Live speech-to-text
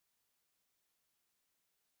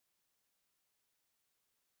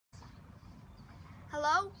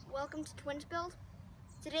Hello, welcome to Twins Build.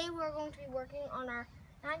 Today we're going to be working on our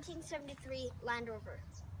 1973 Land Rover.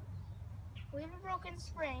 We have a broken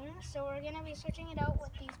spring, so we're going to be switching it out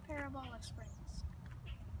with these parabolic springs.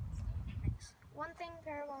 One thing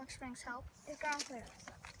parabolic springs help is ground clearance.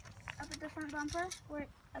 Up at the front bumper, we're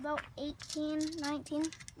about 18, 19,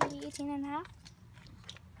 maybe 18 and a half.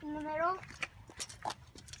 In the middle,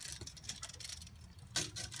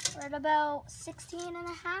 we're at about 16 and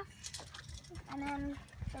a half. And then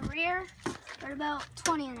the rear, we're about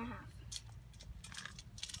 20 and a half.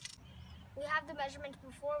 We have the measurement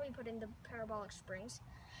before we put in the parabolic springs,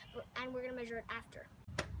 and we're going to measure it after.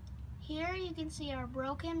 Here you can see our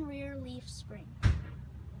broken rear leaf spring.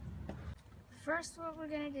 First, what we're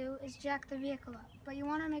going to do is jack the vehicle up, but you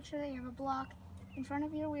want to make sure that you have a block in front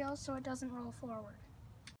of your wheels so it doesn't roll forward.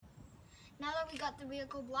 Now that we got the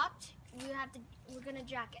vehicle blocked, we're going to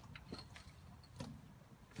jack it.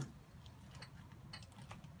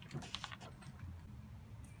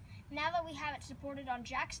 Now that we have it supported on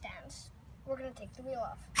jack stands, we're going to take the wheel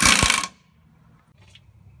off.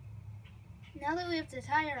 Now that we have the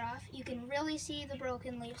tire off, you can really see the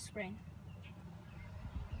broken leaf spring.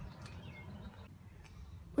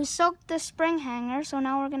 We soaked the spring hanger, so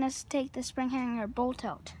now we're going to take the spring hanger bolt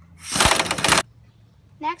out.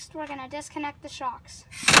 Next, we're going to disconnect the shocks.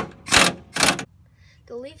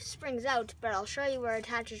 The leaf spring's out, but I'll show you where it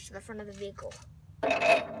attaches to the front of the vehicle.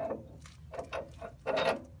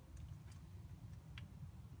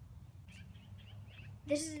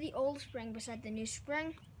 This is the old spring beside the new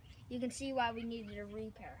spring. You can see why we needed a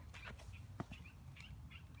repair.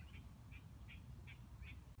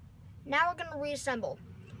 Now we're going to reassemble.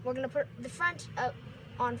 We're going to put the front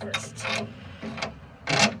on first.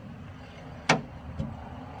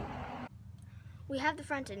 We have the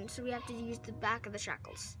front in, so we have to use the back of the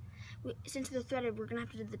shackles. Since they're threaded, we're going to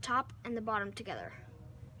have to do the top and the bottom together.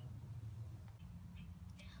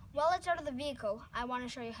 While it's out of the vehicle, I want to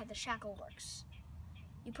show you how the shackle works.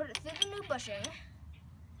 You put it through the new bushing,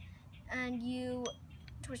 and you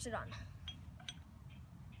twist it on.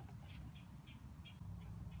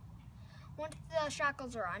 Once the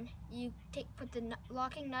shackles are on, you put the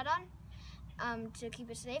locking nut on to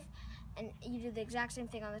keep it safe, and you do the exact same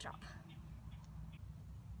thing on the top.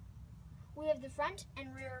 We have the front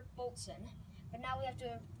and rear bolts in, but now we have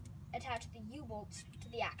to attach the U-bolts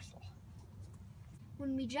to the axle.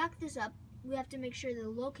 When we jack this up, we have to make sure the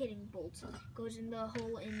locating bolt goes in the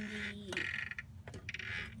hole in the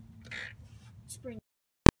spring.